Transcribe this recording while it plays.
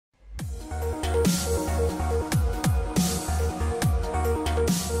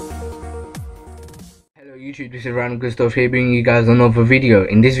YouTube, this is Random Good Stuff here, bringing you guys another video.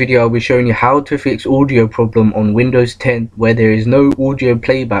 In this video I'll be showing you how to fix audio problem on Windows 10 where there is no audio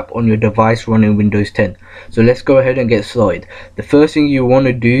playback on your device running Windows 10. So let's go ahead and get started. The first thing you want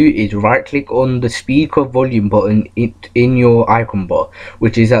to do is right click on the speaker volume button in your icon bar,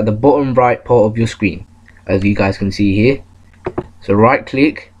 which is at the bottom right part of your screen, as you guys can see here. So right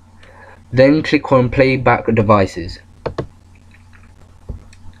click, then click on playback devices.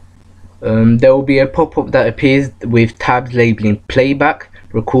 There will be a pop-up that appears with tabs labeling playback,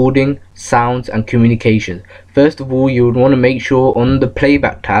 recording, sounds and communications. First of all, you would want to make sure on the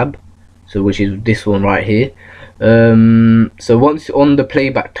playback tab, so which is this one right here, so once on the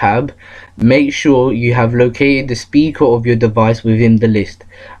playback tab, make sure you have located the speaker of your device within the list.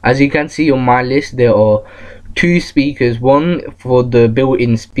 As you can see on my list, there are two speakers, one for the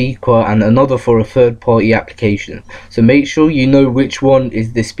built-in speaker and another for a third-party application. So make sure you know which one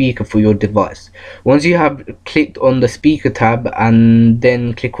is the speaker for your device. Once you have clicked on the speaker tab, and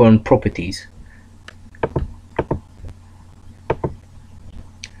then click on properties,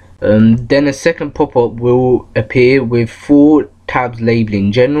 then a second pop-up will appear with 4 tabs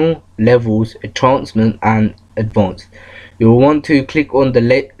labeling general, levels, enhancement and advanced. You will want to click on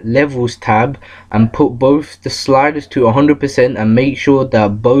the levels tab and put both the sliders to 100% and make sure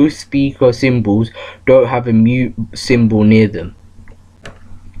that both speaker symbols don't have a mute symbol near them.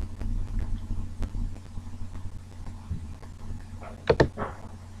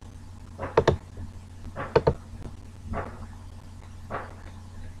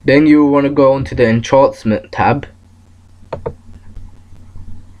 Then you will want to go on to the enhancement tab,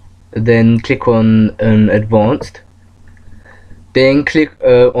 then click on advanced. Then click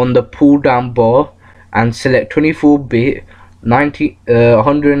on the pull down bar and select 24-bit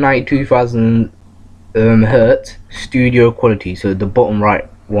 192,000 Hertz studio quality, so the bottom right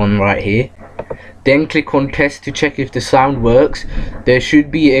one right here. Then click on test to check if the sound works. There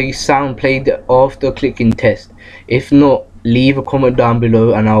should be a sound played after clicking test. If not, leave a comment down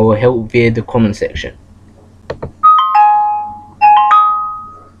below and I will help via the comment section.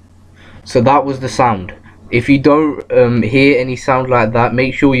 So that was the sound. If you don't hear any sound like that,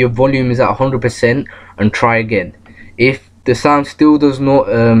 make sure your volume is at 100% and try again. If the sound still does not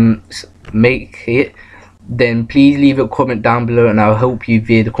make it, then please leave a comment down below and I'll help you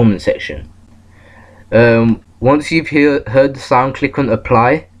via the comment section. Once you've heard the sound, click on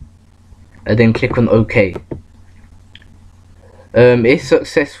apply and then click on OK. If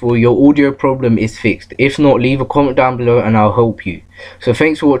successful, your audio problem is fixed. If not, leave a comment down below and I'll help you. So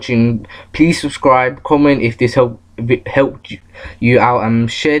thanks for watching. Please subscribe, comment if this helped you out,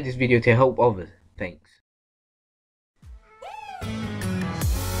 and share this video to help others.